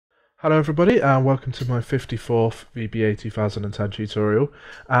Hello everybody and welcome to my 54th VBA 2010 tutorial,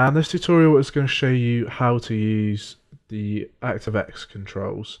 and this tutorial is going to show you how to use the ActiveX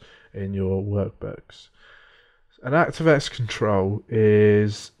controls in your workbooks. An ActiveX control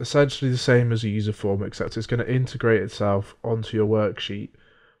is essentially the same as a user form, except it's going to integrate itself onto your worksheet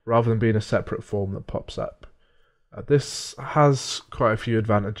rather than being a separate form that pops up. This has quite a few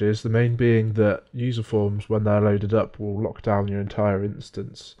advantages, the main being that user forms, when they're loaded up, will lock down your entire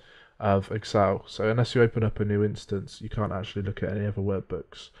instance of Excel. So unless you open up a new instance, you can't actually look at any other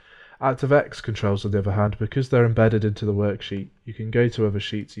workbooks. ActiveX controls, on the other hand, because they're embedded into the worksheet, you can go to other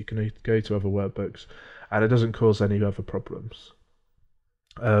sheets, you can go to other workbooks, and it doesn't cause any other problems.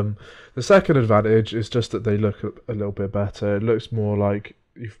 The second advantage is just that they look a little bit better. It looks more like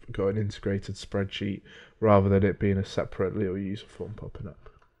you've got an integrated spreadsheet rather than it being a separate little user form popping up.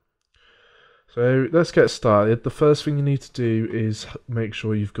 So let's get started. The first thing you need to do is make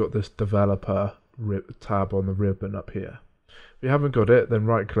sure you've got this developer tab on the ribbon up here. If you haven't got it, then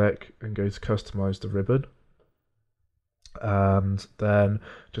right click and go to customize the ribbon. And then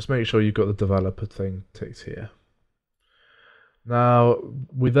just make sure you've got the developer thing ticked here. Now,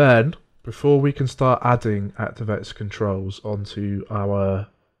 before we can start adding ActiveX controls onto our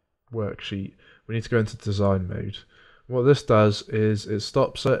worksheet, we need to go into design mode. What this does is it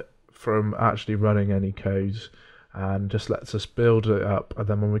stops it from actually running any code and just lets us build it up, and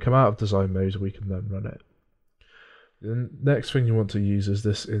then when we come out of design mode we can then run it. The next thing you want to use is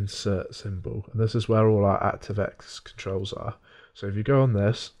this insert symbol, and this is where all our ActiveX controls are. So if you go on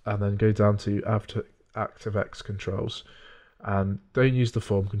this and then go down to ActiveX controls, and don't use the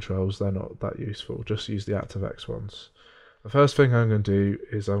form controls, they're not that useful, just use the ActiveX ones. The first thing I'm going to do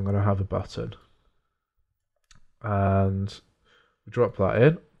is I'm going to have a button, and we drop that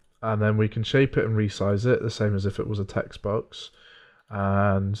in. And then we can shape it and resize it the same as if it was a text box.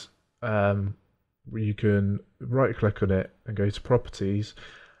 And you can right click on it and go to properties,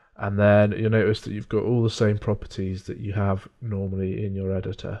 and then you'll notice that you've got all the same properties that you have normally in your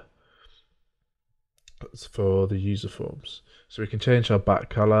editor for the user forms. So we can change our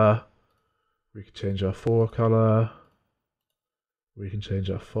back color, we can change our fore color, we can change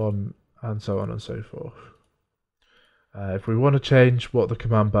our font, and so on and so forth. If we want to change what the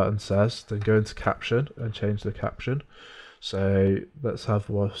command button says, then go into caption and change the caption. So let's have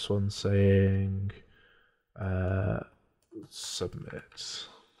this one saying submit.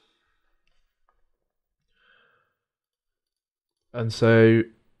 And so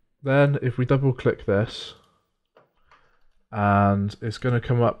then if we double click this, and it's going to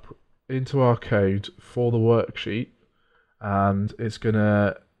come up into our code for the worksheet, and it's going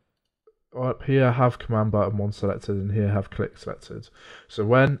to up here have command button 1 selected and here have click selected. So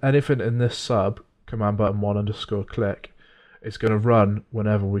when anything in this sub command button 1 underscore click, it's going to run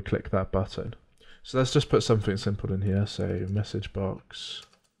whenever we click that button. So let's just put something simple in here. So message box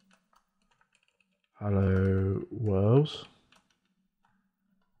hello world,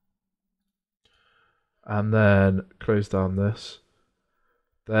 and then close down this.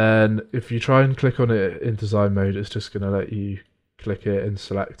 Then if you try and click on it in design mode, it's just going to let you click it and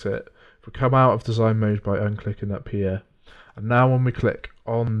select it. If we come out of design mode by unclicking up here, and now when we click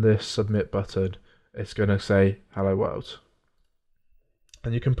on this submit button, it's going to say hello world.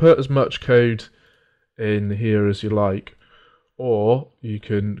 And you can put as much code in here as you like, or you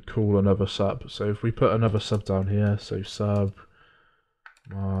can call another sub. So if we put another sub down here, so sub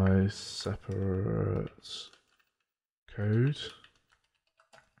my separate code,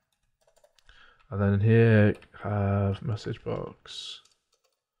 and then here have message box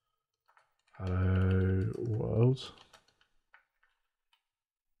hello world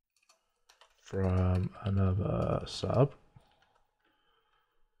from another sub.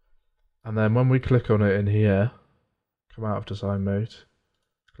 And then when we click on it in here, come out of design mode,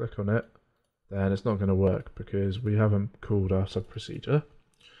 click on it, then it's not going to work because we haven't called our sub procedure.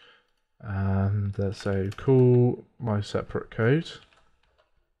 And let's say call my separate code.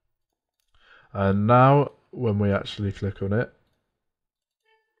 And now when we actually click on it,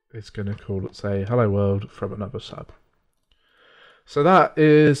 it's going to call it, say hello world from another sub. So that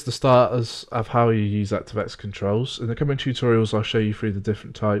is the start of how you use ActiveX controls. In the coming tutorials I'll show you through the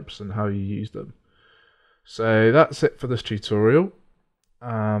different types and how you use them. So that's it for this tutorial.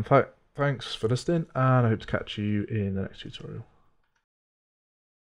 Thanks for listening, and I hope to catch you in the next tutorial.